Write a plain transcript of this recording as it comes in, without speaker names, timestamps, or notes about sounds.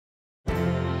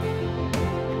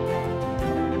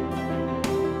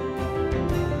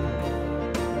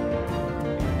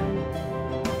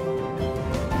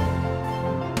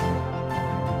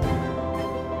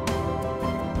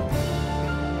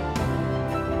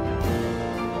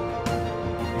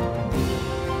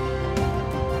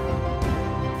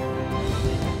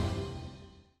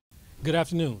Good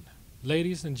afternoon,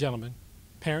 ladies and gentlemen,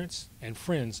 parents and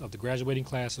friends of the graduating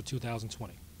class of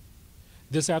 2020.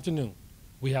 This afternoon,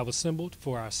 we have assembled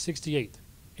for our 68th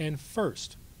and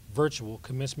first virtual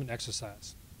commencement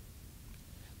exercise.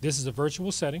 This is a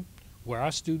virtual setting where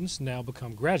our students now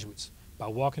become graduates by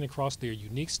walking across their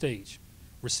unique stage,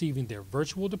 receiving their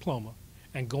virtual diploma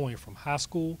and going from high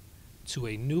school to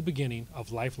a new beginning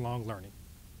of lifelong learning.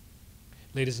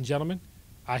 Ladies and gentlemen,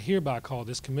 I hereby call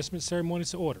this commencement ceremony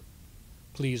to order.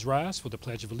 Please rise for the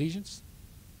Pledge of Allegiance.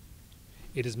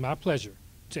 It is my pleasure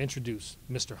to introduce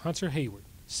Mr. Hunter Hayward,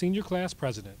 Senior Class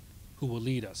President, who will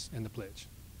lead us in the pledge.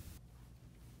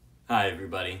 Hi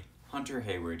everybody, Hunter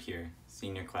Hayward here,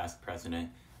 Senior Class President.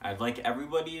 I'd like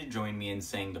everybody to join me in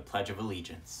saying the Pledge of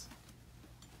Allegiance.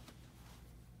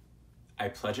 I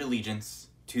pledge allegiance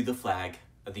to the flag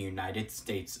of the United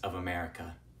States of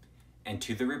America and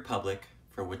to the republic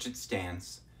for which it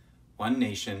stands, one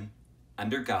nation,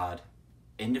 under God,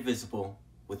 indivisible,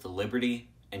 with liberty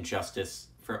and justice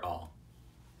for all.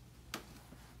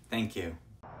 Thank you.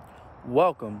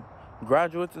 Welcome,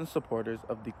 graduates and supporters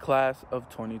of the class of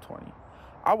 2020.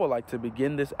 I would like to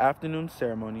begin this afternoon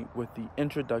ceremony with the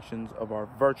introductions of our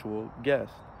virtual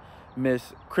guests.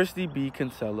 Miss Christy B.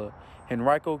 Kinsella,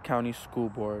 Henrico County School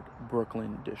Board,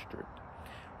 Brooklyn District.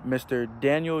 Mr.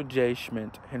 Daniel J.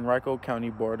 Schmidt, Henrico County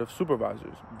Board of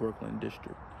Supervisors, Brooklyn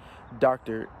District.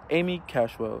 Dr. Amy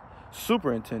Cashwell,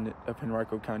 Superintendent of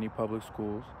Henrico County Public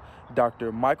Schools,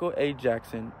 Dr. Michael A.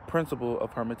 Jackson, Principal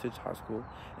of Hermitage High School,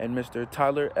 and Mr.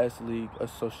 Tyler S. League,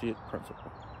 Associate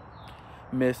Principal.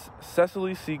 Miss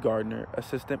Cecily C. Gardner,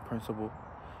 Assistant Principal,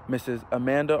 Mrs.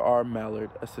 Amanda R. Mallard,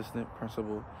 Assistant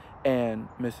Principal, and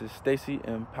Mrs. Stacy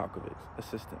M. Palkovich,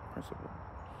 Assistant Principal.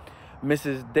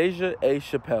 Mrs. Deja A.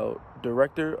 Chappelle,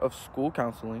 Director of School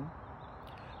Counseling,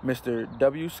 Mr.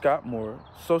 W. Scott Moore,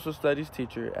 Social Studies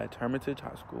Teacher at Hermitage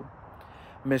High School,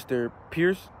 Mr.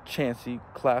 Pierce Chansey,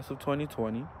 Class of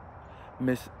 2020,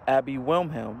 Miss Abby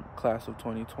Wilmhelm, Class of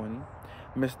 2020,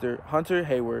 Mr. Hunter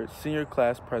Hayward, Senior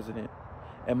Class President,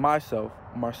 and myself,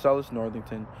 Marcellus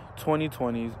Northington,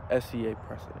 2020's SEA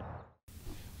President.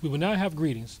 We will now have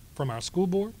greetings from our school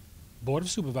board, board of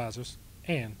supervisors,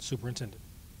 and superintendent.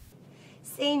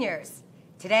 Seniors,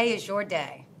 today is your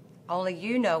day. Only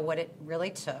you know what it really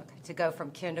took to go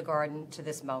from kindergarten to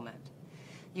this moment.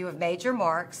 You have made your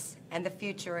marks, and the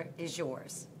future is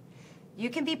yours. You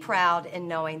can be proud in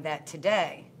knowing that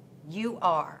today you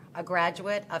are a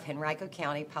graduate of Henrico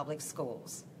County Public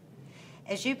Schools.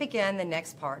 As you begin the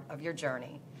next part of your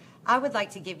journey, I would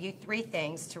like to give you 3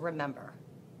 things to remember.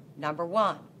 Number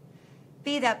 1,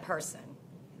 be that person,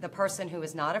 the person who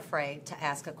is not afraid to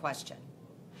ask a question,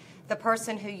 the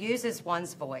person who uses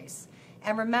one's voice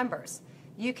and remembers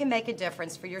you can make a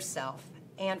difference for yourself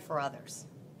and for others,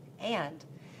 and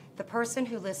the person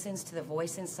who listens to the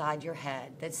voice inside your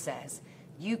head that says,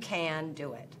 you can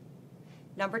do it.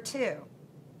 Number 2,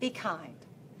 be kind.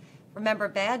 Remember,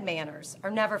 bad manners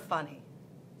are never funny.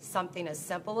 Something as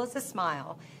simple as a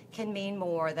smile can mean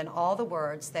more than all the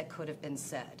words that could have been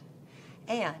said.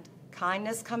 And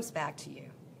kindness comes back to you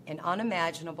in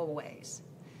unimaginable ways.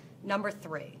 Number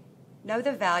 3, know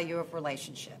the value of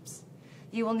relationships.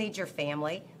 You will need your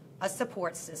family, a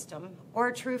support system, or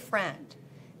a true friend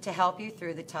to help you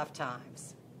through the tough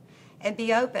times. And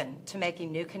be open to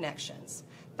making new connections,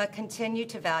 but continue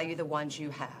to value the ones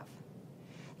you have.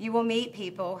 You will meet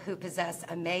people who possess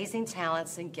amazing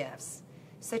talents and gifts,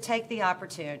 so take the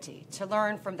opportunity to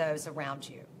learn from those around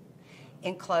you.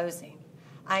 In closing,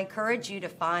 I encourage you to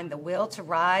find the will to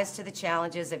rise to the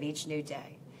challenges of each new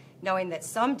day, knowing that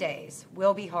some days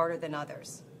will be harder than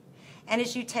others. And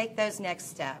as you take those next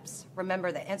steps,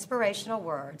 remember the inspirational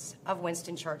words of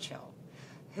Winston Churchill,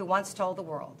 who once told the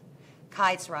world,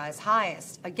 kites rise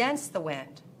highest against the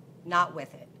wind, not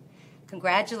with it.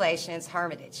 Congratulations,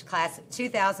 Hermitage, class of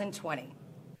 2020.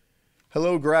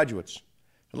 Hello, graduates.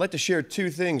 I'd like to share 2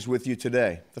 things with you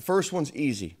today. The first one's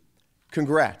easy.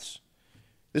 Congrats.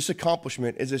 This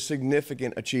accomplishment is a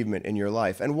significant achievement in your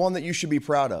life and one that you should be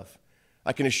proud of.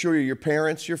 I can assure you your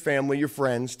parents, your family, your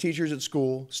friends, teachers at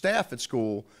school, staff at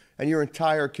school, and your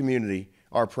entire community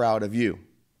are proud of you.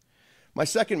 My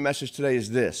second message today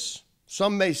is this.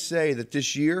 Some may say that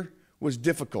this year was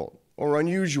difficult or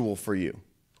unusual for you.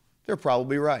 They're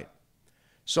probably right.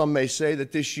 Some may say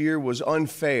that this year was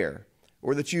unfair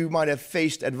or that you might have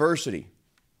faced adversity.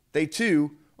 They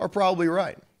too are probably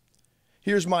right.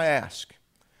 Here's my ask.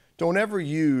 Don't ever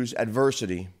use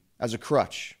adversity as a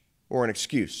crutch or an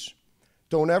excuse.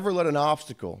 Don't ever let an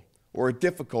obstacle or a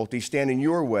difficulty stand in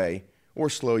your way or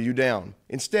slow you down.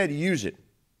 Instead, use it.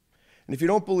 And if you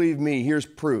don't believe me, here's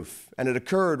proof, and it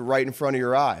occurred right in front of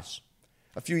your eyes.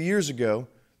 A few years ago,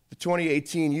 the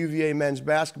 2018 UVA men's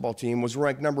basketball team was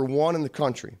ranked #1 in the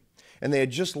country, and they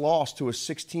had just lost to a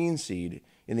 16 seed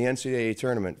in the NCAA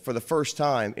tournament for the first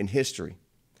time in history.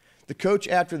 The coach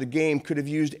after the game could have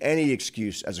used any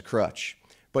excuse as a crutch,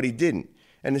 but he didn't,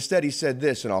 and instead he said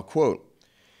this, and I'll quote,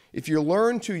 "If you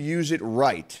learn to use it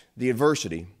right, the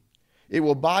adversity, it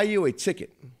will buy you a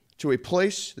ticket to a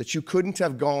place that you couldn't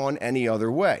have gone any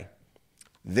other way."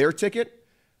 Their ticket?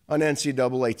 An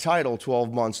NCAA title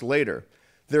 12 months later.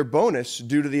 Their bonus,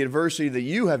 due to the adversity that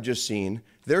you have just seen,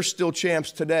 they're still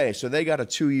champs today, so they got a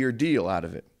 2-year deal out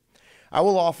of it. I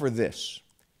will offer this.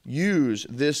 Use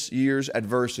this year's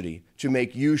adversity to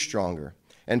make you stronger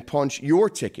and punch your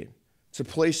ticket to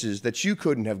places that you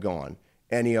couldn't have gone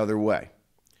any other way.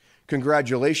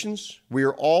 Congratulations. We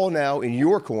are all now in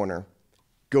your corner.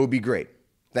 Go be great.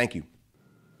 Thank you.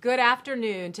 Good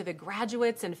afternoon to the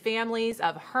graduates and families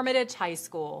of Hermitage High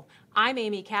School. I'm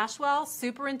Amy Cashwell,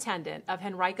 Superintendent of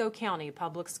Henrico County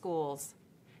Public Schools.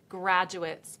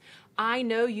 Graduates, I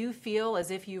know you feel as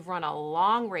if you've run a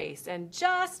long race, and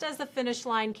just as the finish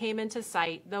line came into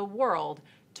sight, the world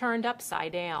turned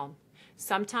upside down.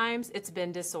 Sometimes it's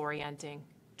been disorienting.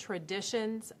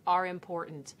 Traditions are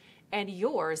important, and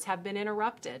yours have been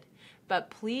interrupted. But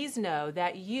please know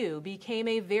that you became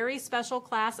a very special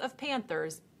class of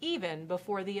Panthers even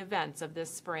before the events of this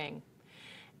spring.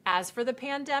 As for the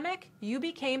pandemic, you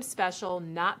became special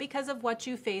not because of what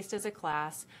you faced as a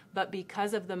class, but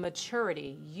because of the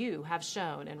maturity you have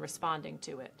shown in responding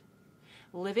to it.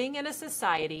 Living in a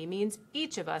society means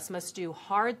each of us must do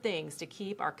hard things to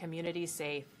keep our community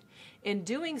safe. In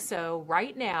doing so,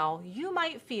 right now, you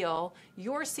might feel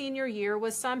your senior year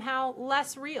was somehow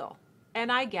less real.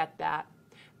 And I get that.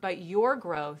 But your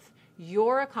growth,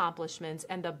 your accomplishments,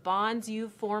 and the bonds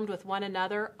you've formed with one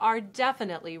another are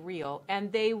definitely real, and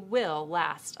they will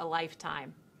last a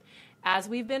lifetime. As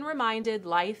we've been reminded,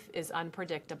 life is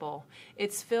unpredictable.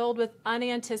 It's filled with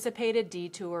unanticipated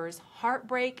detours,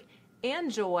 heartbreak, and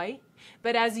joy.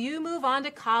 But as you move on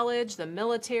to college, the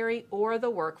military, or the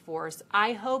workforce,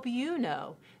 I hope you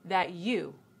know that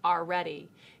you are ready.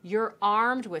 You're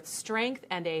armed with strength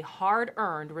and a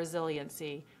hard-earned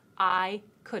resiliency. I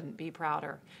couldn't be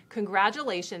prouder.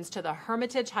 Congratulations to the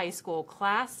Hermitage High School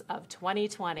class of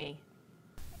 2020.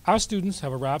 Our students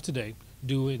have arrived today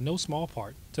due in no small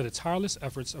part to the tireless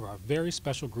efforts of our very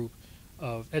special group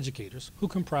of educators who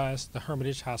comprise the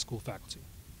Hermitage High School faculty.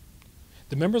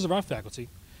 The members of our faculty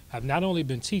have not only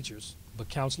been teachers, but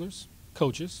counselors,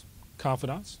 coaches,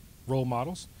 confidants, role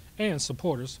models, and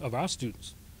supporters of our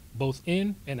students, both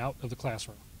in and out of the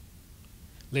classroom.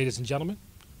 Ladies and gentlemen,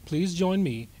 please join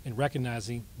me in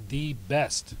recognizing the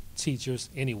best teachers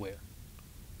anywhere,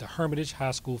 the Hermitage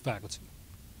High School faculty.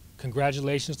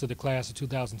 Congratulations to the class of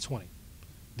 2020.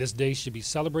 This day should be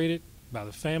celebrated by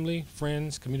the family,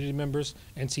 friends, community members,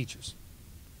 and teachers.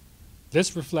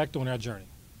 Let's reflect on our journey,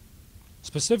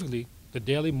 specifically the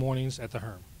daily mornings at the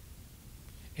Herm.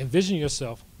 Envision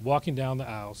yourself walking down the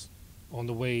aisles on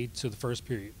the way to the first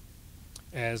period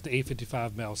as the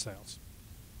 8:55 bell sounds.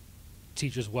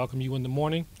 Teachers welcome you in the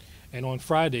morning, and on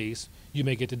Fridays, you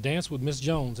may get to dance with Miss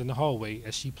Jones in the hallway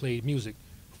as she played music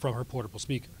from her portable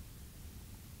speaker.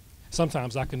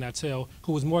 Sometimes I could not tell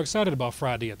who was more excited about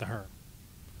Friday at the Herm,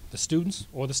 the students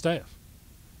or the staff.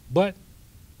 But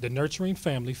the nurturing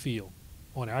family feel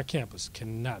on our campus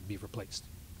cannot be replaced.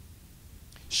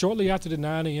 Shortly after the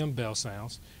 9 a.m. bell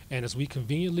sounds, and as we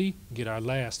conveniently get our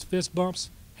last fist bumps,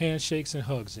 handshakes, and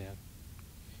hugs in,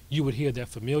 you would hear that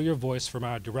familiar voice from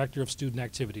our Director of Student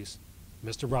Activities,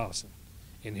 Mr. Rollison,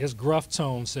 in his gruff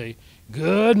tone say,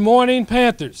 "Good morning,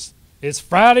 Panthers. It's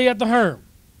Friday at the Herm."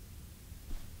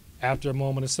 After a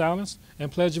moment of silence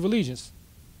and Pledge of Allegiance,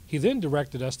 he then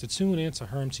directed us to tune in to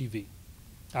Herm TV,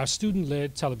 our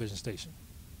student-led television station.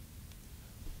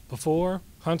 Before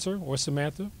Hunter or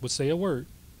Samantha would say a word,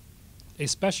 a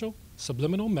special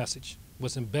subliminal message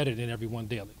was embedded in everyone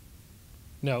daily.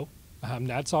 No, I'm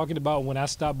not talking about when I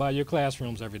stop by your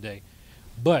classrooms every day,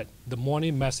 but the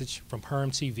morning message from Herm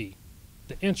TV,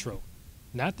 the intro,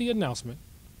 not the announcement,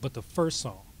 but the first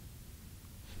song.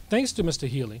 Thanks to Mr.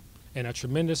 Healy and our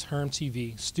tremendous Herm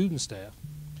TV student staff,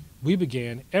 we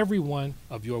began every one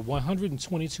of your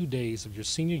 122 days of your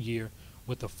senior year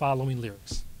with the following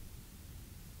lyrics.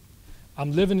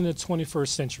 I'm living in the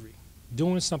 21st century,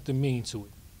 doing something mean to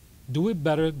it. Do it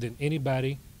better than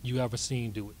anybody you ever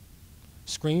seen do it.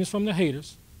 Screams from the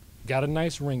haters, got a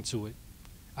nice ring to it.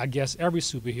 I guess every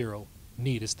superhero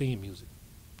need his theme music.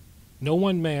 No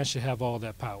one man should have all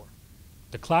that power.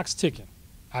 The clock's ticking,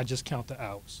 I just count the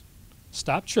hours.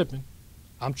 Stop tripping,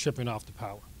 I'm tripping off the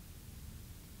power.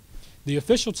 The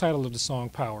official title of the song,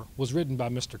 Power, was written by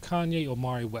Mr. Kanye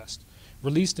Omari West,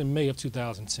 released in May of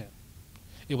 2010.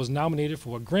 It was nominated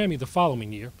for a Grammy the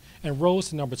following year and rose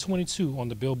to number 22 on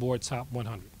the Billboard Top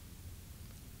 100.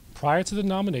 Prior to the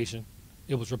nomination,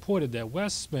 it was reported that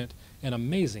West spent an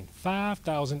amazing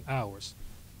 5,000 hours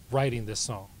writing this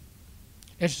song.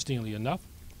 Interestingly enough,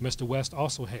 Mr. West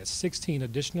also had 16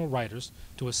 additional writers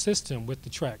to assist him with the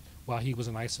track while he was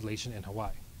in isolation in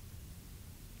Hawaii.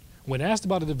 When asked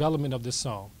about the development of this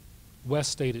song, West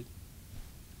stated,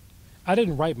 "I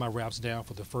didn't write my raps down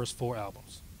for the first 4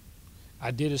 albums.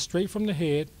 I did it straight from the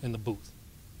head in the booth.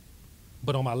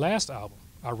 But on my last album,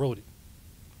 I wrote it.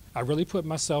 I really put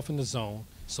myself in the zone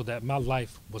so that my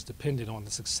life was dependent on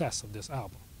the success of this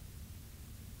album.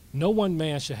 No one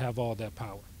man should have all that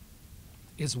power.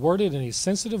 It's worded in a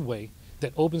sensitive way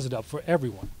that opens it up for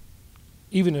everyone.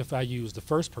 Even if I use the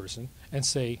first person and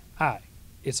say I,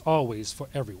 it's always for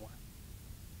everyone."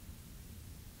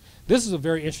 This is a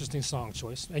very interesting song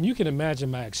choice, and you can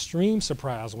imagine my extreme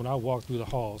surprise when I walked through the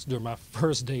halls during my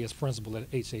first day as principal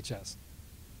at HHS.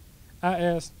 I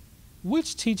asked,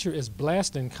 which teacher is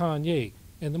blasting Kanye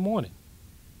in the morning?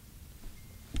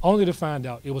 Only to find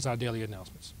out it was our daily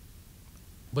announcements.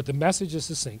 But the message is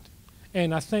succinct,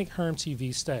 and I thank Herm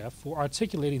TV staff for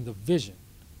articulating the vision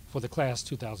for the class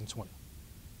 2020.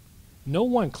 No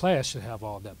one class should have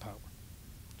all that power.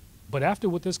 But after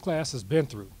what this class has been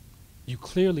through, you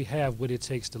clearly have what it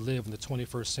takes to live in the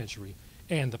 21st century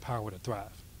and the power to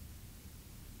thrive.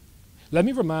 Let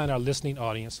me remind our listening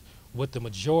audience what the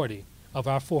majority of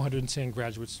our 410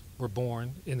 graduates were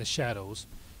born in the shadows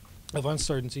of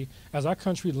uncertainty as our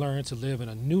country learned to live in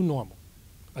a new normal,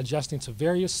 adjusting to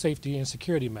various safety and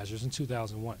security measures in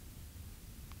 2001.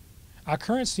 Our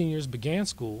current seniors began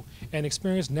school and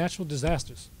experienced natural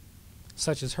disasters,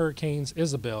 such as Hurricanes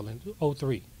Isabel in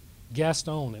 2003,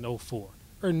 Gaston in 2004,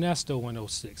 Ernesto in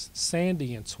 2006,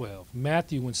 Sandy in 2012,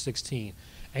 Matthew in 2016,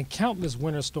 and countless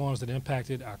winter storms that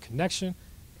impacted our connection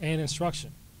and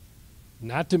instruction,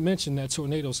 not to mention that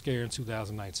tornado scare in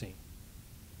 2019.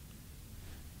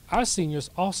 Our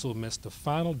seniors also missed the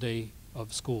final day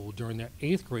of school during their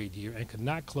 8th grade year and could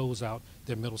not close out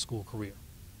their middle school career.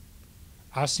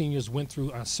 Our seniors went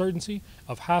through uncertainty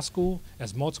of high school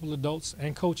as multiple adults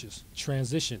and coaches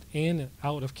transitioned in and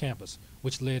out of campus,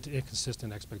 which led to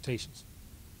inconsistent expectations.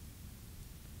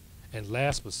 And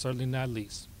last but certainly not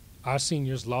least, our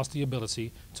seniors lost the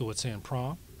ability to attend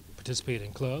prom, participate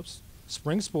in clubs,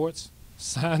 spring sports,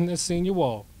 sign their senior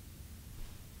wall,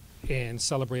 and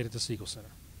celebrate at the Siegel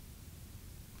Center.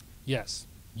 Yes,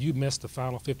 you missed the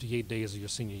final 58 days of your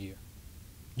senior year.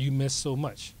 You missed so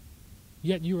much,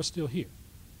 yet you are still here.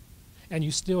 And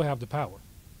you still have the power.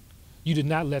 You did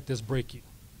not let this break you.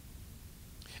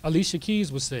 Alicia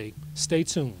Keys would say, "Stay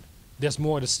tuned. There's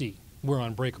more to see. We're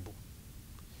unbreakable."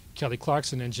 Kelly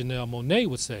Clarkson and Janelle Monáe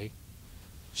would say,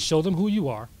 "Show them who you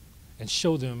are and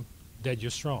show them that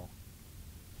you're strong.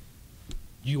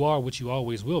 You are what you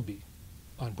always will be,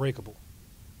 unbreakable."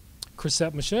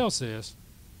 Chrisette Michelle says,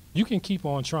 "You can keep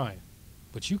on trying,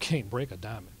 but you can't break a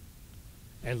diamond."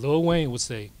 And Lil Wayne would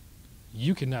say,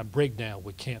 "You cannot break down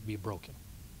what can't be broken."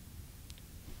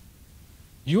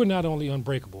 You are not only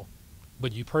unbreakable,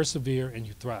 but you persevere and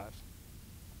you thrive.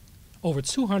 Over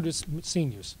 200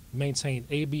 seniors maintained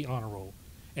AB honor roll,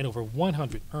 and over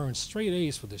 100 earned straight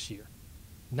A's for this year,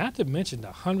 not to mention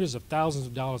the hundreds of thousands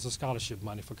of dollars of scholarship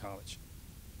money for college.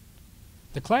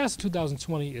 The class of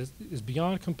 2020 is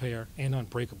beyond compare and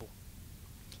unbreakable.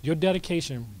 Your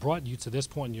dedication brought you to this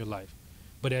point in your life,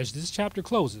 but as this chapter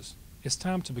closes, it's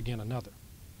time to begin another.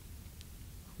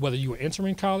 Whether you are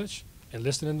entering college,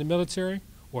 enlisting in the military,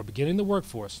 or beginning the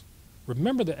workforce,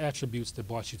 remember the attributes that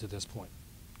brought you to this point.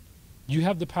 You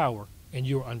have the power, and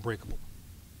you are unbreakable.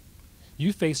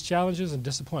 You face challenges and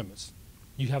disappointments.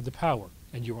 You have the power,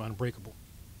 and you are unbreakable.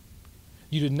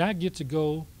 You did not get to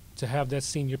go to have that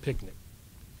senior picnic.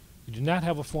 You do not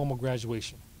have a formal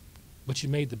graduation, but you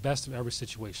made the best of every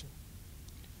situation.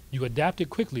 You adapted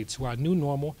quickly to our new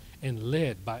normal and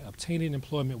led by obtaining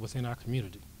employment within our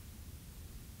community.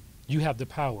 You have the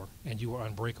power, and you are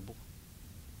unbreakable.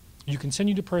 You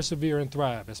continue to persevere and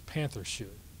thrive as Panthers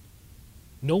should.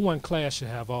 No one class should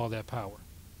have all that power.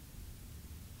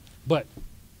 But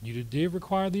you did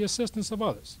require the assistance of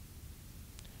others.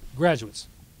 Graduates,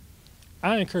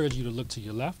 I encourage you to look to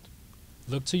your left,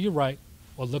 look to your right,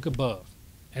 or look above,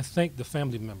 and thank the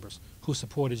family members who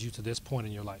supported you to this point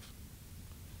in your life.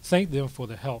 Thank them for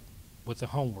the help with the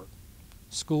homework,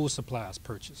 school supplies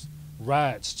purchase,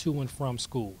 rides to and from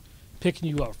school, picking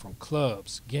you up from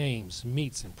clubs, games,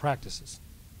 meets, and practices.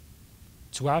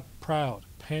 To our proud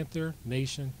Panther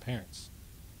Nation parents,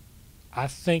 I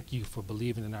thank you for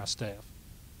believing in our staff,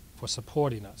 for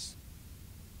supporting us.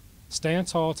 Stand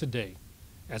tall today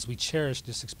as we cherish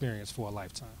this experience for a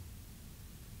lifetime.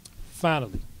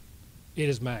 Finally, it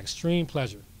is my extreme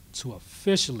pleasure to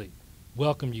officially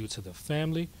welcome you to the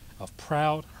family of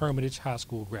proud Hermitage High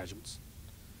School graduates.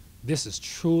 This is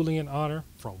truly an honor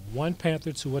from one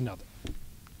Panther to another.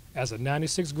 As a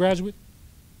 96 graduate,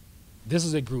 this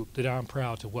is a group that I'm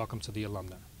proud to welcome to the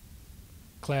alumni.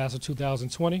 Class of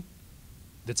 2020,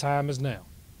 the time is now.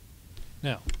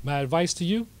 Now, my advice to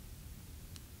you,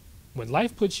 when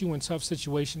life puts you in tough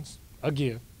situations,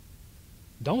 again,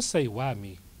 don't say why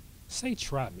me, say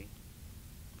try me.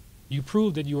 You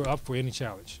proved that you are up for any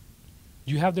challenge.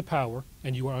 You have the power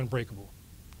and you are unbreakable.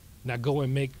 Now go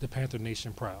and make the Panther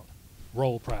Nation proud.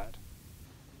 Roll Pride.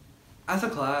 As a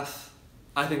class,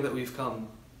 I think that we've come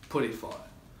pretty far.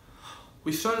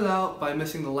 We started out by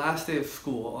missing the last day of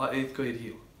school, our 8th grade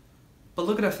year. But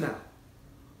look at us now.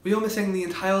 We are missing the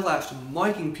entire last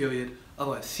marking period of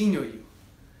our senior year.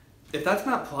 If that's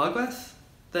not progress,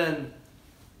 then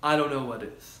I don't know what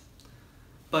is.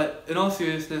 But in all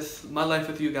seriousness, my life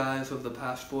with you guys over the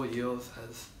past 4 years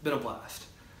has been a blast.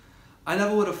 I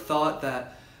never would have thought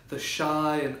that the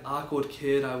shy and awkward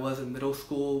kid I was in middle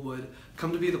school would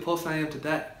come to be the person I am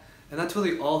today, and that's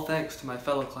really all thanks to my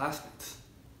fellow classmates.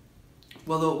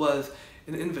 Whether it was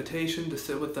an invitation to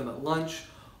sit with them at lunch,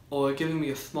 or giving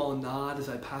me a small nod as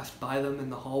I passed by them in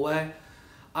the hallway,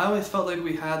 I always felt like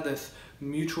we had this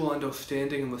mutual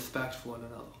understanding and respect for one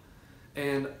another,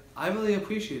 and I really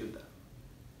appreciated that.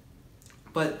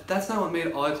 But that's not what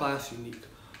made our class unique.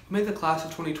 What made the class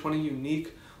of 2020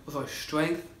 unique was our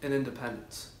strength and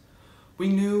independence. We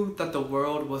knew that the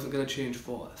world wasn't going to change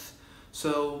for us,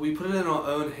 so we put it in our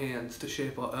own hands to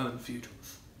shape our own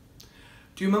futures.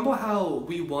 Do you remember how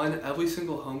we won every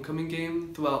single homecoming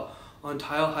game throughout our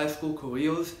entire high school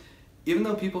careers, even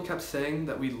though people kept saying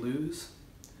that we'd lose?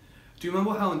 Do you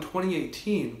remember how in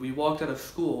 2018 we walked out of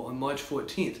school on March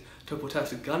 14th to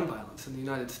protest gun violence in the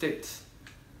United States?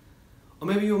 Or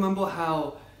maybe you remember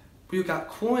how we got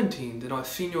quarantined in our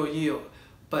senior year,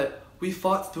 but we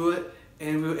fought through it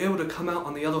and we were able to come out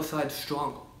on the other side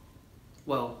stronger.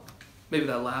 Well, maybe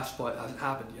that last part hasn't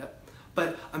happened yet,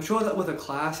 but I'm sure that with a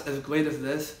class as great as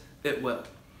this, it will.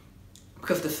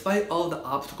 Because despite all of the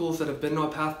obstacles that have been in our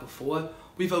path before,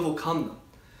 we've overcome them.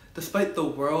 Despite the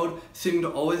world seeming to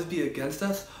always be against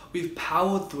us, we've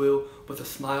powered through with a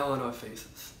smile on our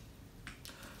faces.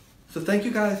 So thank you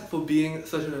guys for being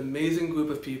such an amazing group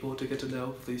of people to get to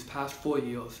know for these past 4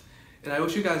 years, and I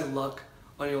wish you guys luck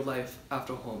on your life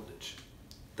after Hermitage.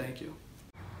 Thank you.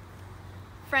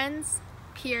 Friends,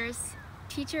 peers,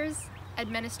 teachers,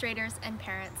 administrators, and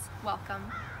parents,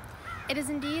 welcome. It is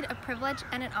indeed a privilege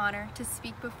and an honor to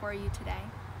speak before you today.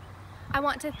 I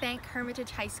want to thank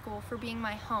Hermitage High School for being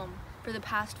my home for the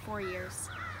past 4 years.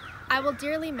 I will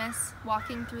dearly miss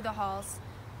walking through the halls,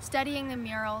 studying the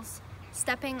murals,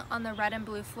 stepping on the red and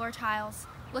blue floor tiles,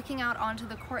 looking out onto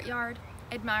the courtyard,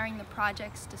 admiring the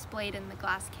projects displayed in the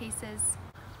glass cases,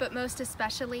 but most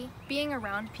especially being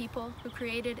around people who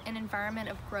created an environment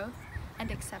of growth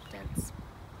and acceptance.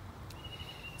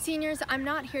 Seniors, I'm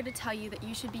not here to tell you that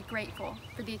you should be grateful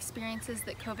for the experiences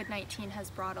that COVID-19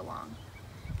 has brought along,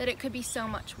 that it could be so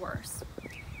much worse,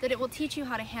 that it will teach you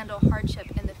how to handle hardship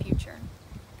in the future,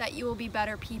 that you will be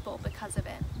better people because of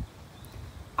it.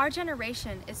 Our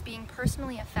generation is being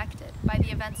personally affected by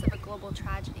the events of a global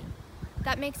tragedy.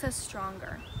 That makes us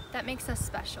stronger. That makes us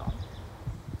special.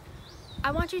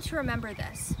 I want you to remember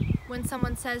this when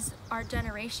someone says our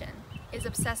generation is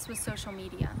obsessed with social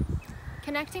media.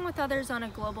 Connecting with others on a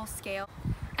global scale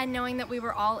and knowing that we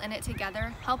were all in it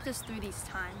together helped us through these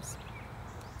times.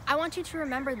 I want you to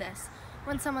remember this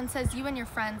when someone says you and your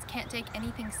friends can't take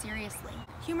anything seriously.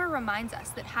 Humor reminds us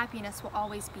that happiness will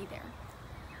always be there.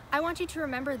 I want you to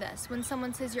remember this when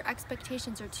someone says your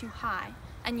expectations are too high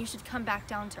and you should come back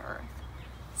down to earth.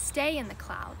 Stay in the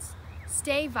clouds.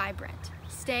 Stay vibrant.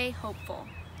 Stay hopeful.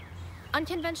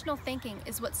 Unconventional thinking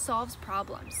is what solves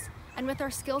problems, and with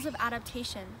our skills of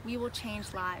adaptation, we will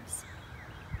change lives.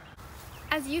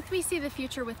 As youth, we see the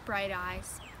future with bright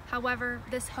eyes. However,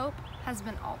 this hope has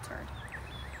been altered.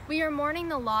 We are mourning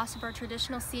the loss of our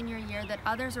traditional senior year that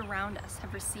others around us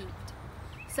have received.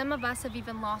 Some of us have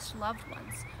even lost loved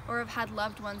ones, or have had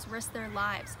loved ones risk their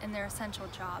lives in their essential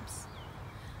jobs.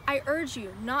 I urge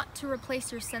you not to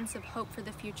replace your sense of hope for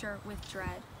the future with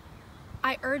dread.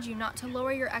 I urge you not to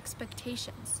lower your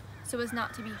expectations so as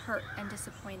not to be hurt and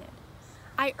disappointed.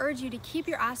 I urge you to keep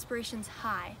your aspirations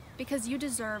high because you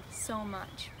deserve so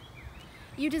much.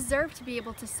 You deserve to be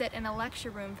able to sit in a lecture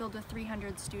room filled with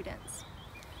 300 students.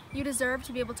 You deserve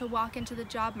to be able to walk into the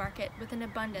job market with an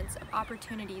abundance of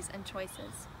opportunities and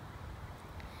choices.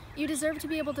 You deserve to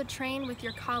be able to train with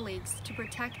your colleagues to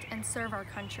protect and serve our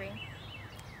country.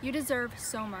 You deserve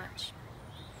so much.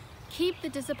 Keep the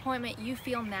disappointment you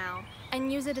feel now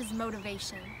and use it as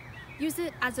motivation. Use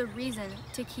it as a reason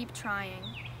to keep trying.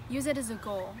 Use it as a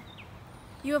goal.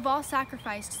 You have all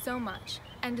sacrificed so much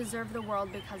and deserve the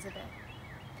world because of it.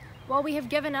 While we have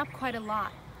given up quite a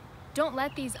lot, don't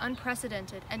let these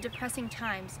unprecedented and depressing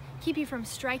times keep you from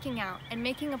striking out and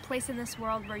making a place in this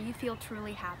world where you feel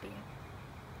truly happy.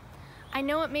 I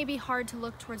know it may be hard to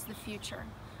look towards the future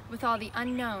with all the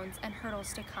unknowns and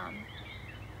hurdles to come,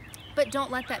 but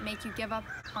don't let that make you give up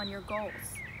on your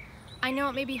goals. I know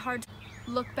it may be hard to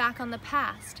look back on the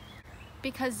past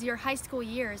because your high school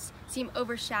years seem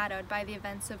overshadowed by the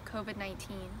events of COVID-19,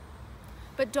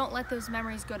 but don't let those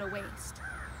memories go to waste.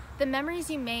 The memories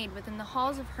you made within the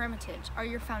halls of Hermitage are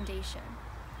your foundation.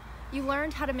 You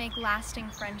learned how to make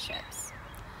lasting friendships.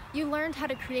 You learned how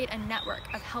to create a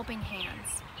network of helping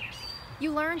hands.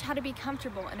 You learned how to be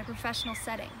comfortable in a professional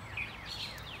setting.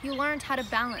 You learned how to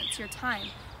balance your time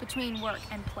between work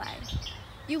and play.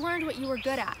 You learned what you were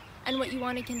good at and what you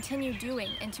want to continue doing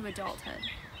into adulthood.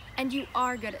 And you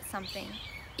are good at something,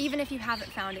 even if you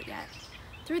haven't found it yet.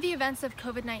 Through the events of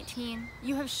COVID-19,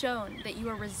 you have shown that you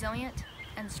are resilient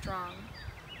and strong.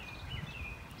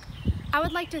 I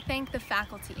would like to thank the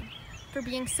faculty for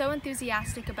being so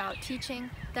enthusiastic about teaching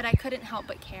that I couldn't help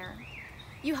but care.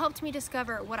 You helped me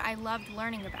discover what I loved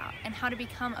learning about and how to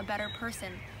become a better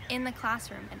person in the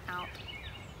classroom and out.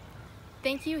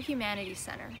 Thank you, Humanities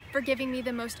Center, for giving me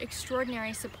the most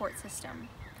extraordinary support system.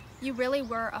 You really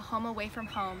were a home away from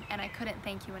home, and I couldn't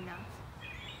thank you enough.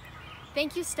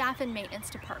 Thank you, staff and maintenance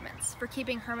departments, for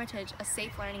keeping Hermitage a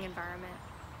safe learning environment.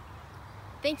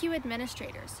 Thank you,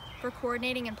 administrators, for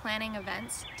coordinating and planning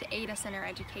events to aid us in our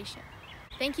education.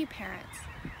 Thank you, parents,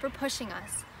 for pushing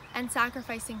us and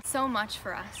sacrificing so much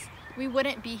for us. We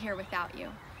wouldn't be here without you.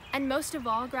 And most of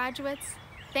all, graduates,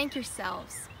 thank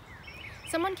yourselves.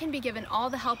 Someone can be given all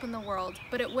the help in the world,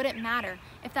 but it wouldn't matter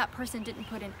if that person didn't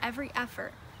put in every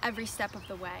effort, every step of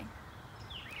the way.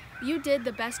 You did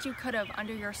the best you could have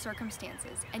under your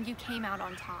circumstances, and you came out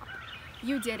on top.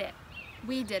 You did it.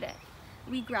 We did it.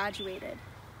 We graduated.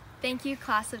 Thank you,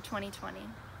 class of 2020.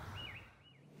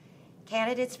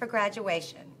 Candidates for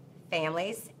graduation,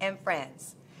 families, and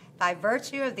friends, by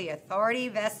virtue of the authority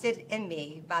vested in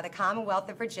me by the Commonwealth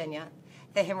of Virginia,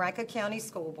 the Henrico County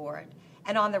School Board,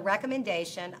 and on the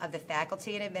recommendation of the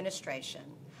faculty and administration,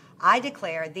 I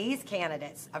declare these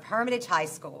candidates of Hermitage High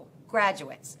School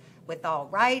graduates with all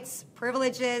rights,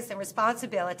 privileges, and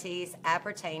responsibilities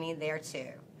appertaining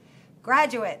thereto.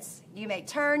 Graduates, you may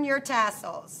turn your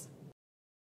tassels.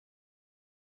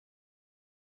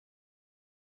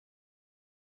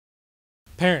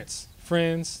 Parents,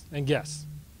 friends, and guests,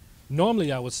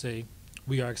 normally I would say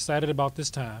we are excited about this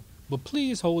time, but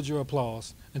please hold your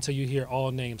applause until you hear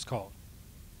all names called.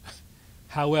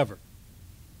 However,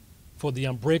 for the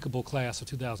unbreakable class of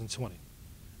 2020,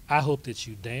 I hope that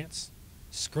you dance,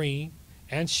 scream,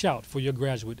 and shout for your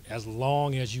graduate as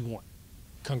long as you want.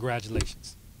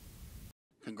 Congratulations.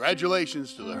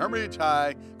 Congratulations to the Hermitage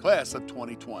High class of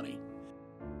 2020.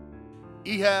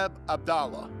 Ehab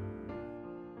Abdallah,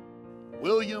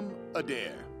 William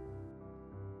Adair,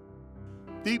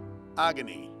 Deep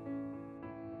Agani,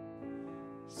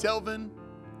 Selvin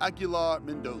Aguilar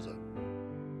Mendoza,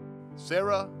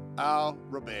 Sarah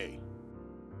Al-Rabai,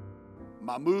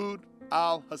 Mahmoud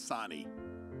Al-Hassani,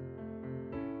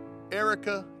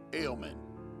 Erica Ailman,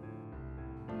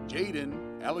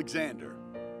 Jaden Alexander,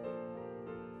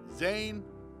 Zane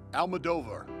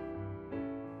Almodovar,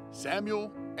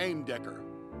 Samuel Aimdecker,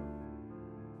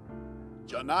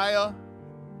 Janaya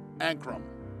Ankrum,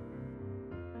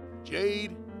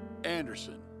 Jade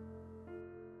Anderson,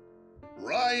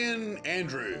 Ryan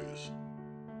Andrews,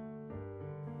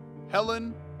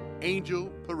 Helen Angel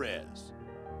Perez,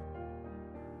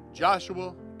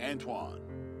 Joshua Antoine,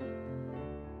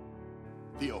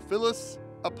 Theophilus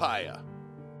Apaya,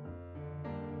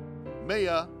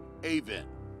 Maya Avin,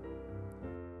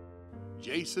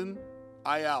 Jason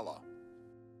Ayala,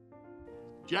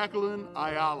 Jacqueline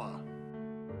Ayala,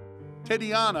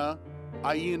 Tediana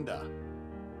Ayinda,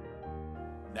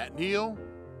 Natniel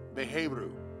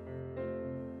Behavru,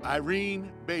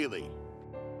 Irene Bailey,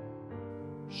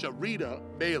 Sharita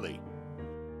Bailey,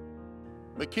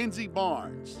 Mackenzie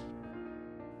Barnes,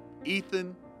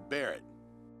 Ethan Barrett,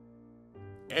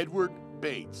 Edward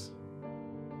Bates,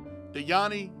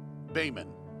 Dayani Bayman,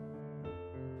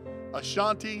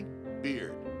 Ashanti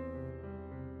Beard,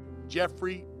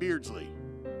 Jeffrey Beardsley,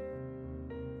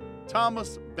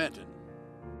 Thomas Benton,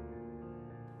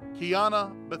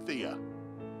 Kiana Bethia,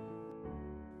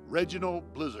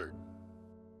 Reginald Blizzard,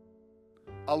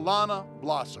 Alana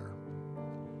Blosser,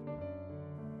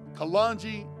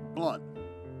 Kalanji Blunt,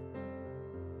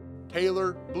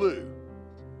 Taylor Blue,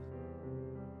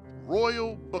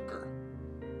 Royal Booker,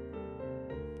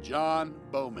 John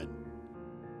Bowman,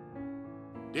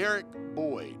 Derek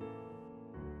Boyd,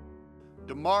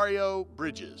 Demario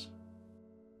Bridges,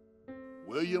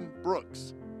 William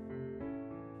Brooks,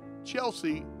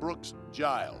 Chelsea Brooks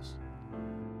Giles,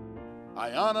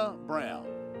 Ayanna Brown,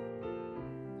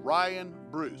 Ryan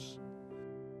Bruce,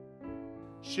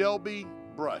 Shelby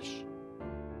Brush,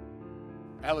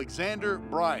 Alexander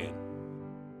Bryan,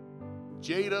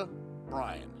 Jada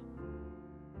Bryan,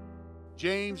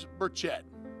 James Burchett,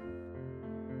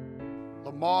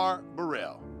 Lamar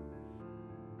Burrell,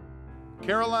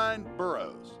 Caroline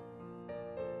Burrows,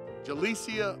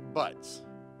 Jalecia Butts,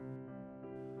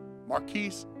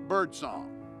 Marquise Birdsong,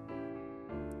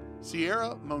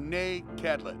 Sierra Monet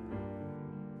Cadlett,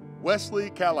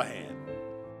 Wesley Callahan,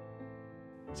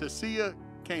 Cecilia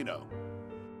Cano,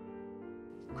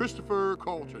 Christopher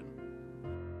Colton,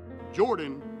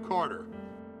 Jordan Carter,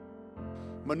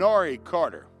 Minari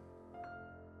Carter,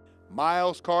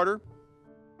 Miles Carter,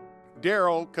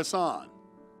 Daryl Cassan,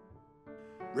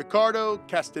 Ricardo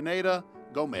Castaneda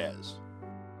Gomez,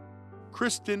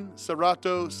 Kristen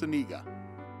Serato Saniga,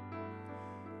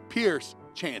 Pierce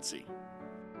Chansey,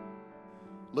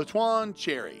 Latuan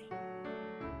Cherry,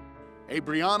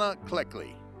 Abriana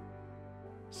Cleckley,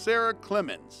 Sarah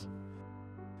Clemens,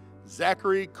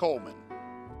 Zachary Coleman,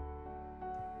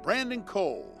 Brandon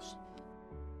Coles,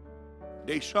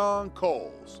 Deshaun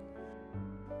Coles,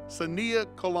 Sania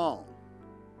Colon,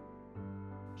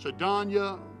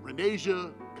 Shadanya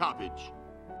Renasia Coppage,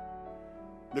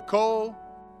 Nicole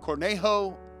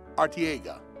Cornejo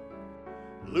Artiega,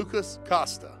 Lucas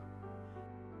Costa,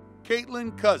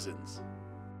 Caitlin Cousins,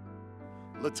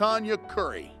 Latanya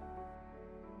Curry,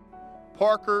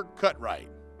 Parker Cutright,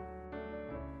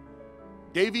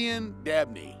 Davian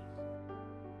Dabney,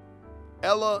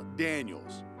 Ella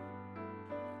Daniels,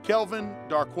 Kelvin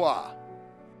Darquois,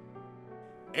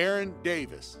 Aaron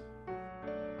Davis,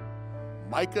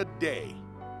 Micah Day,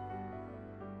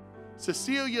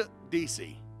 Cecilia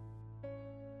Deasy,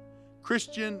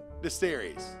 Christian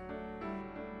DeSeries,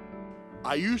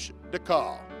 Ayush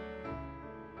Dakal,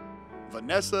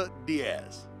 Vanessa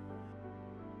Diaz,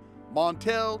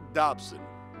 Montel Dobson,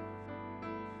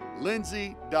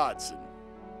 Lindsay Dodson,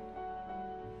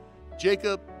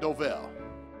 Jacob Dovell,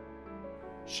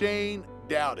 Shane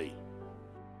Dowdy,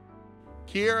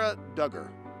 Kiera Duggar,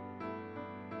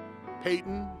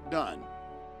 Peyton Dunn,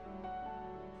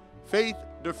 Faith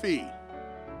Durfee,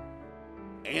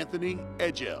 Anthony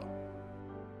Edgell,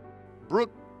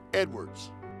 Brooke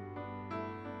Edwards,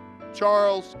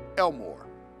 Charles Elmore,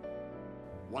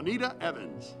 Juanita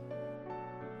Evans,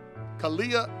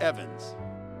 Kalia Evans,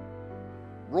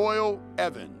 Royal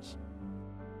Evans,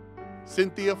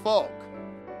 Cynthia Falk,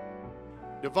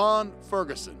 Devon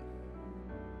Ferguson,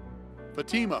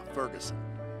 Fatima Ferguson,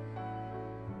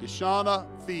 Deshauna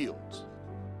Fields,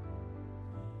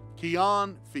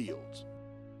 Keon Fields,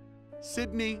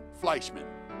 Sydney Fleischman,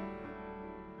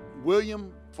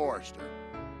 William Forrester,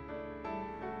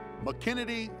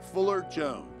 McKennedy Fuller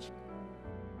Jones,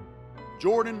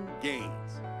 Jordan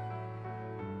Gaines,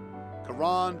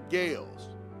 Karan Gales,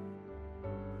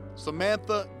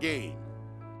 Samantha Gain,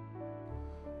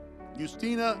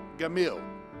 Justina Gamil,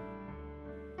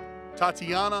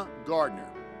 Tatiana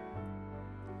Gardner,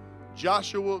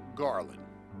 Joshua Garland,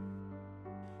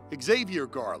 Xavier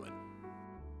Garland,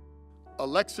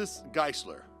 Alexis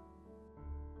Geisler,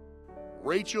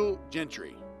 Rachel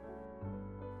Gentry,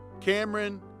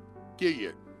 Cameron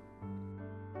Gilliard,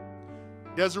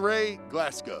 Desiree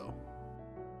Glasgow,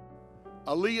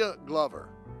 Aaliyah Glover,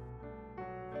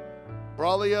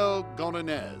 Braulio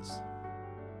Gonanez,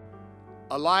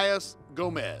 Elias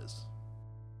Gomez,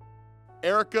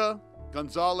 Erica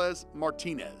Gonzalez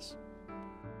Martinez,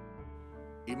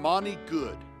 Imani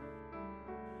Good,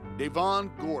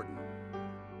 Devon Gordon,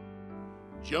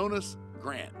 Jonas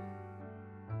Grant,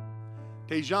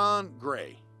 Tejan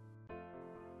Gray,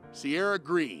 Sierra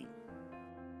Green,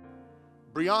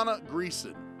 Brianna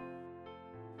Greason,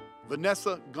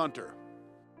 Vanessa Gunter,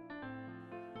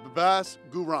 Babas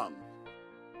Guram,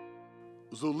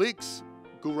 Zulix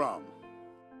Guram,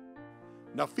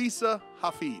 Nafisa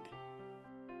Hafid,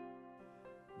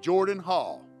 Jordan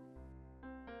Hall,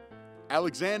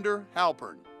 Alexander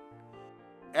Halpern,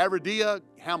 Aridia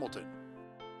Hamilton,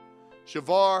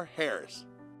 Shavar Harris,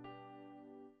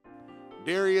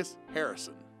 Darius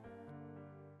Harrison,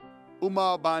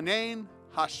 Umabanen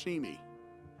Hashimi,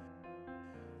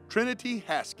 Trinity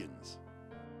Haskins,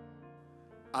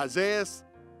 Isaiah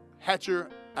Hatcher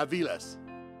Aviles,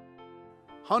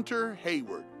 Hunter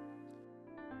Hayward,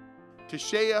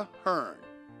 Tashea Hearn,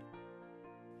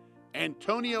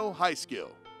 Antonio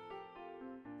Highskill,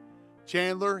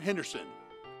 Chandler Henderson,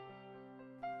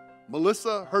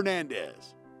 Melissa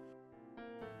Hernandez,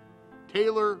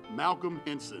 Taylor Malcolm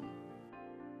Henson,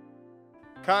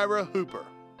 Kyra Hooper,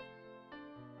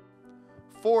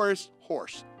 Forrest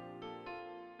Horst,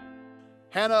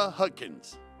 Hannah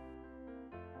Hutkins,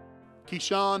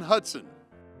 Keyshawn Hudson,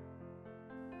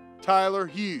 Tyler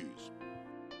Hughes,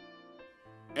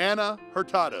 Anna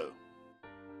Hurtado,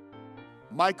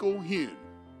 Michael Hune,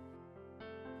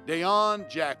 Dayon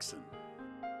Jackson,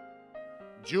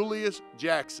 Julius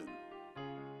Jackson,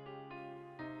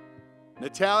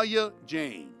 Natalia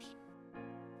James,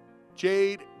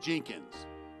 Jade Jenkins,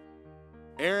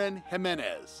 Aaron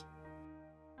Jimenez,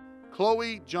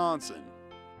 Chloe Johnson,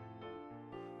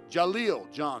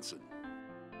 Jaleel Johnson,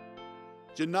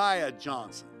 Janiyah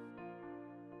Johnson,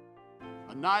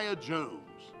 Anaya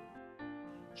Jones,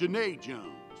 Janae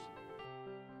Jones,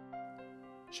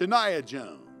 Shania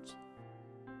Jones,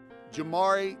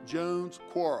 Jamari Jones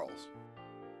Quarles,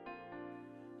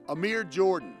 Amir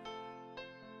Jordan,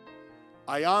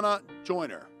 Ayana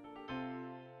Joyner,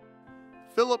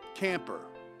 Philip Camper,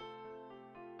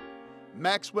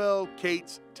 Maxwell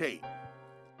Cates Tate,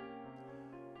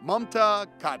 Mumta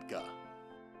Katka,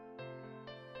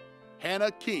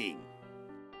 Hannah King,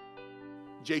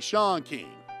 Jayshawn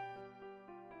King,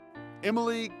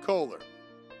 Emily Kohler,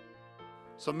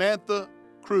 Samantha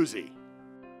Cruzy,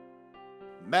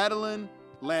 Madeline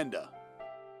Landa,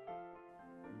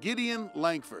 Gideon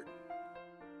Langford,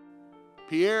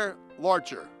 Pierre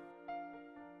Larcher,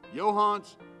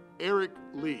 Johans Eric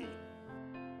Lee,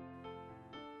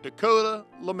 Dakota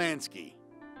Lemansky,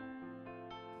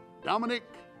 Dominic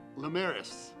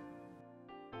Lemaris,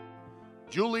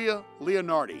 Julia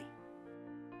Leonardi,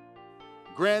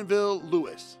 Granville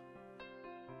Lewis,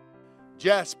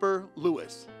 Jasper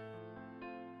Lewis,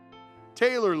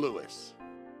 Taylor Lewis,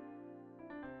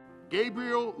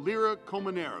 Gabriel Lira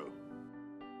Comanero,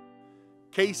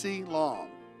 Casey Long,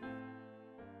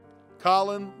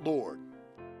 Colin Lord,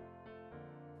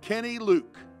 Kenny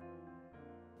Luke,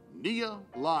 Nia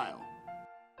Lyle,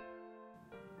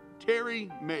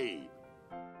 Terry Mabe,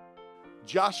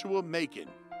 Joshua Macon,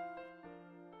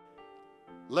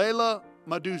 Layla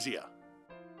Maduzia,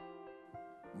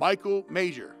 Michael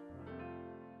Major,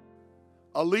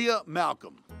 Aaliyah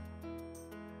Malcolm,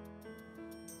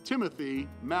 Timothy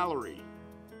Mallory,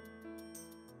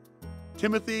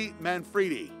 Timothy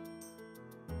Manfredi,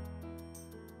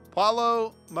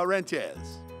 Paulo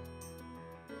Marentes,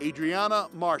 Adriana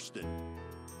Marston,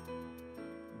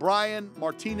 Brian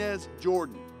Martinez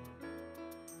Jordan,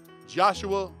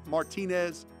 Joshua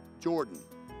Martinez Jordan,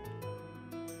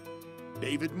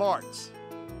 David Martz,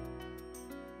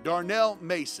 Darnell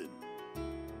Mason,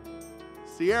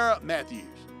 Sierra Matthews,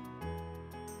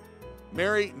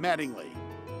 Mary Mattingly,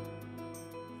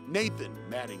 Nathan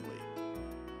Mattingly,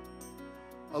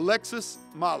 Alexis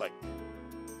Malik,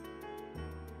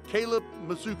 Caleb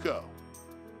Mizuko,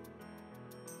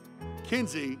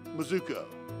 Kinsey Mizuko,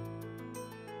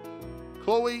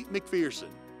 Chloe McPherson,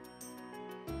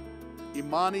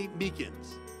 Imani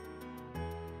Meekins,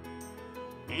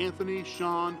 Anthony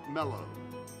Sean Mello,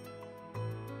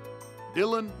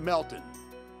 Dylan Melton,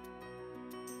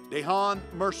 Dehan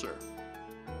Mercer,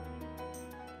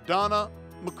 Donna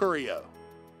Mercurio,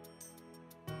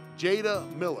 Jada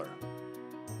Miller,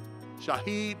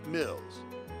 Shahid Mills,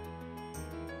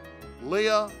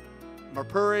 Leah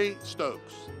Marpuri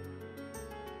Stokes,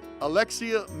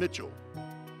 Alexia Mitchell,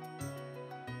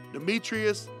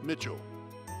 Demetrius Mitchell,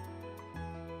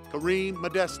 Kareem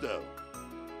Modesto,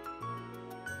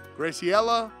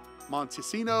 Graciela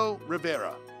Montesino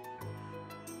Rivera,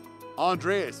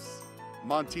 Andres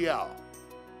Montiel,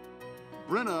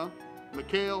 Brenna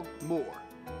Mikhail Moore,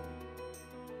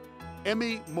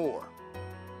 Emmy Moore,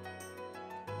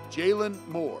 Jalen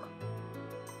Moore,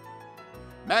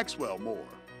 Maxwell Moore,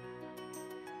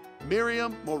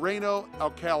 Miriam Moreno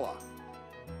Alcala,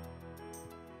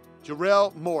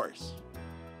 Jarrell Morris,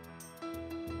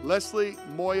 Leslie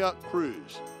Moya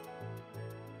Cruz,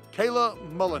 Kayla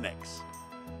Mullinex,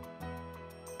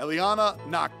 Eliana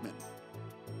Nachman,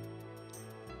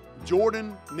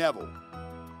 Jordan Neville,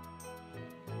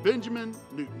 Benjamin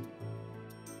Newton,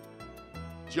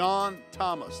 John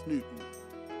Thomas Newton,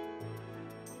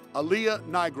 Aaliyah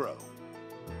Nigro,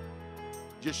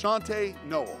 Jashante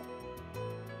Noel,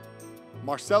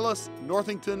 Marcellus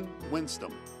Northington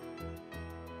Winston,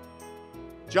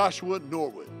 Joshua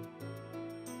Norwood,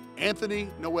 Anthony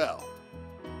Noel,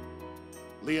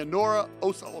 Leonora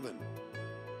O'Sullivan,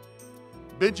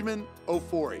 Benjamin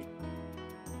O'Forey,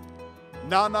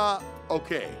 Nana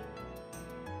Oke,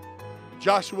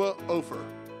 Joshua Ofer,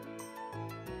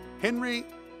 Henry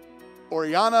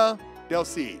Oriana Del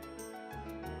Cid,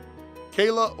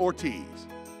 Kayla Ortiz,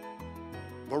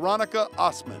 Veronica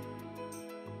Osman,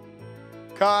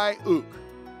 Kai Ook,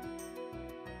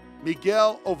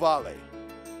 Miguel Ovale,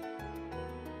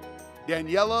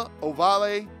 Daniela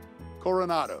Ovale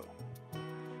Coronado,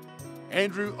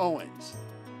 Andrew Owens,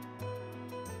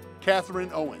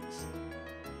 Catherine Owens,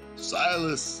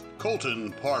 Silas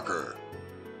Colton Parker,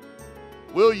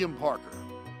 William Parker,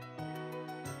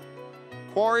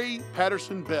 Quarry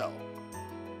Patterson Bell,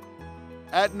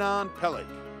 Adnan Pelik,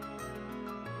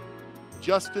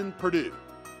 Justin Perdue,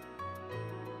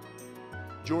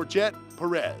 Georgette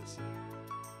Perez,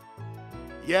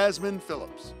 Yasmin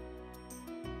Phillips,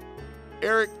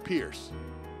 Eric Pierce,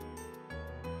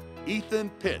 Ethan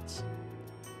Pitts,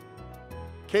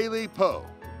 Kaylee Poe,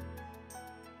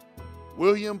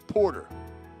 William Porter,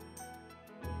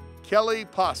 Kelly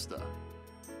Pasta,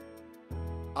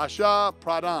 Asha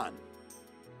Pradhan,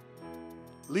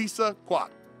 Lisa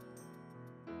Kwak,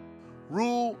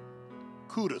 Rule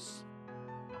Kudus,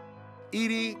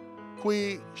 Edie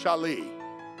Kui Shali,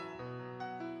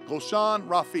 Gulshan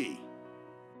Rafi,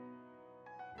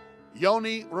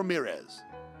 Yoni Ramirez,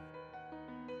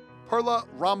 Perla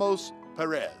Ramos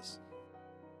Perez,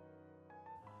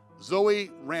 Zoe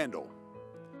Randall,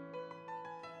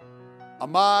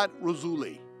 Ahmad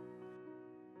Rozuli,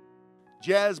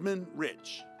 Jasmine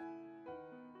Rich,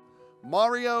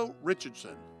 Mario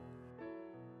Richardson,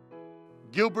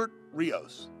 Gilbert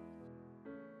Rios,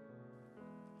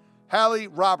 Hallie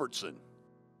Robertson,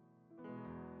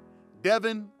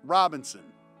 Devin Robinson,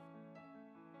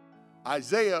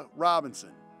 Isaiah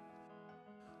Robinson,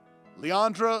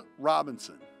 Leandra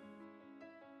Robinson,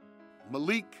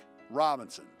 Malik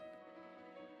Robinson,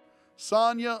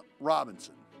 Sonia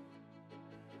Robinson,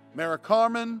 Mara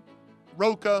Carmen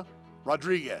Roca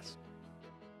Rodriguez,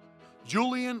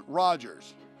 Julian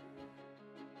Rogers,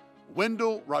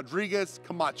 Wendell Rodriguez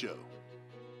Camacho,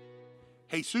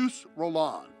 Jesus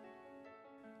Roland,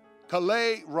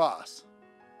 Calais Ross,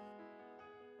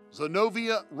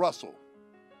 Zenobia Russell,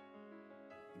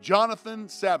 Jonathan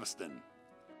Savaston,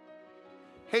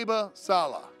 Heba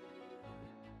Sala,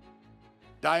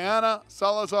 Diana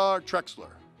Salazar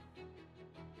Trexler,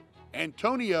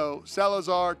 Antonio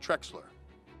Salazar Trexler,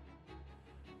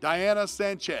 Diana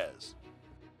Sanchez,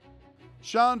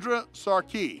 Chandra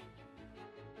Sarkey,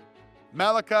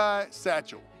 Malachi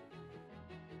Satchel,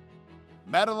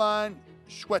 Madeline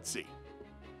Schwetzy,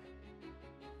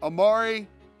 Amari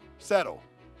Settle,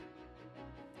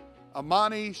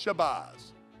 Amani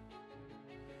Shabazz,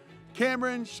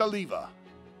 Cameron Shaliva,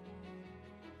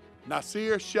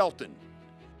 Nasir Shelton,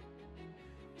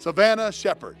 Savannah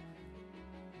Shepard,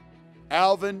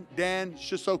 Alvin Dan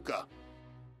Shisoka,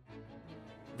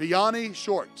 Vianney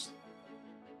Shorts,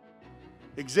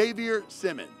 Xavier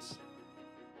Simmons,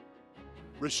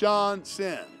 Rashawn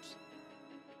Sims,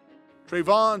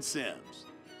 Trayvon Sims,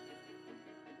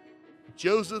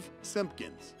 Joseph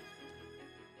Simpkins,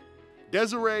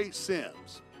 Desiree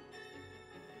Sims,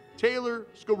 Taylor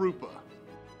Skarupa,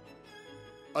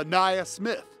 Anaya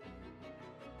Smith,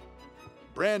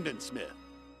 Brandon Smith,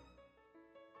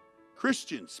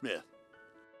 Christian Smith,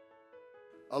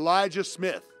 Elijah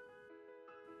Smith,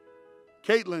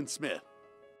 Caitlin Smith,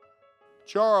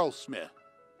 Charles Smith,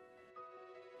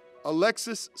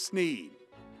 Alexis Sneed,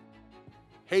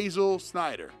 Hazel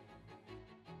Snyder,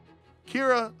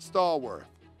 Kira Stallworth,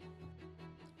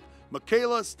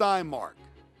 Michaela Steinmark,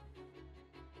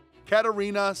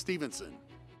 Katarina Stevenson,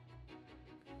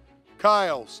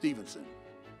 Kyle Stevenson,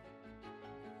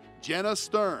 Jenna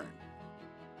Stern,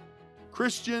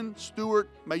 Christian Stewart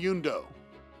Mayundo,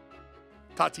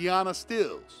 Tatiana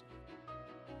Stills,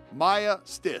 Maya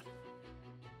Stith,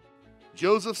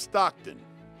 Joseph Stockton,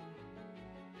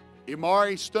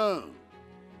 Imari Stone,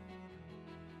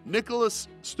 Nicholas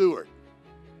Stewart,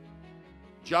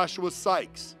 Joshua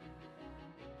Sykes,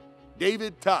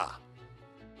 David Ta,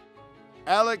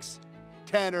 Alex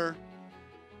Tanner,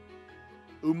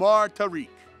 Umar Tariq,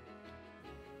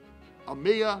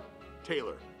 Amia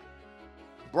Taylor,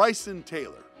 Bryson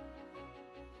Taylor,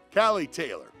 Callie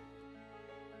Taylor,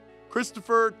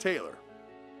 Christopher Taylor,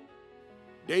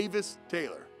 Davis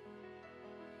Taylor,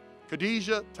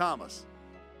 Khadijah Thomas,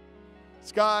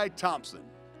 Sky Thompson,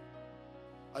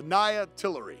 Anaya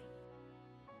Tillery,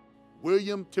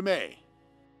 William Timay,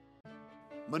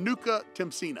 Manuka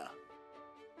Timsina,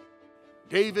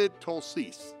 David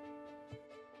Tolsis,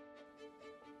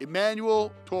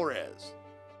 Emmanuel Torres,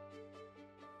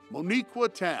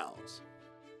 Moniqua Towns,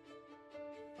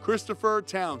 Christopher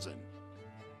Townsend,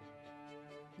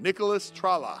 Nicholas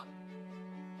Trala,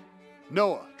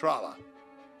 Noah Trala,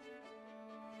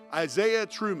 Isaiah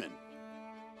Truman,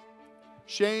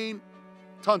 Shane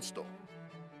Tunstall,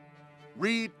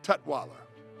 Reed Tutwaller,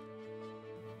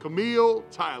 Camille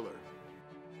Tyler,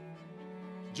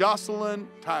 Jocelyn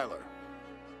Tyler,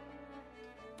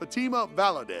 Fatima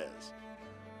Valadez,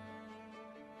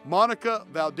 Monica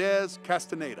Valdez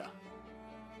Castaneda,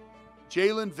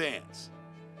 Jalen Vance,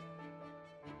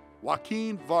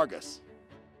 Joaquin Vargas,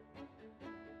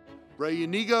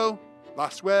 Rayanigo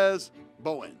Lasquez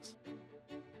Bowens,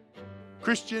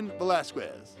 Christian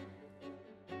Velasquez,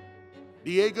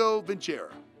 Diego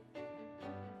Ventura,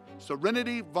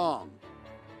 Serenity Vong,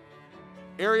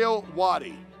 Ariel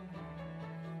Waddy,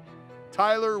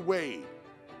 Tyler Wade,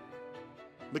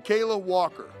 Michaela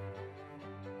Walker,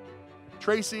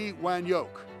 Tracy Wanyok,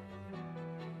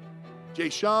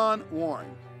 Jayshawn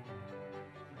Warren,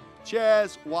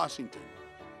 Chaz Washington,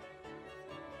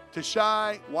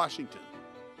 Tashai Washington,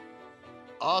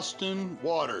 Austin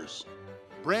Waters,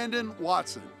 Brandon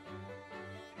Watson,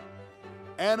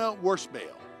 Anna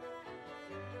Worshbale,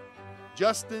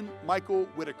 Justin Michael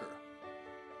Whitaker,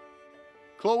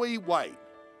 Chloe White,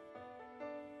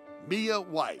 Mia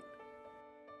White,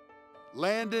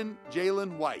 Landon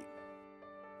Jalen White,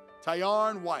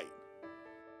 Tyarn White,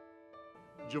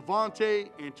 Javante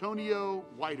Antonio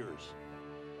Whiters,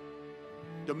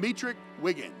 Demetric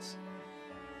Wiggins,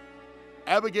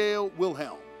 Abigail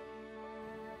Wilhelm,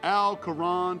 Al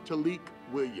Karan Talik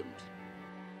Williams,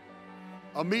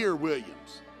 Amir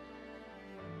Williams,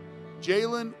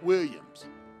 Jalen Williams,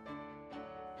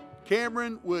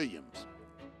 Cameron Williams,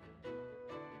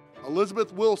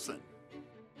 Elizabeth Wilson,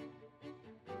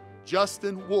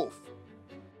 Justin Wolf,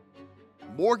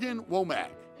 Morgan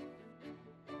Womack,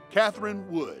 Catherine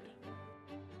Wood,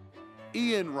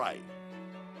 Ian Wright,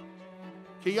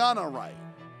 Kiana Wright,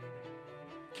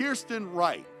 Kirsten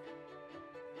Wright,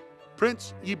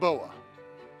 Prince Yeboah,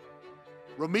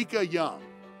 Ramika Young,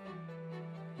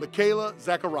 Michaela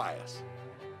Zacharias.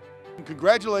 And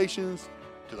congratulations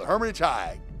to the Hermitage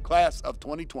High class of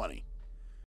 2020.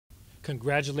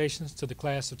 Congratulations to the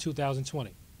class of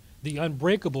 2020, the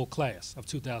unbreakable class of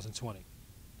 2020.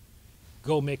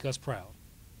 Go make us proud.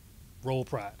 Roll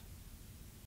Pride.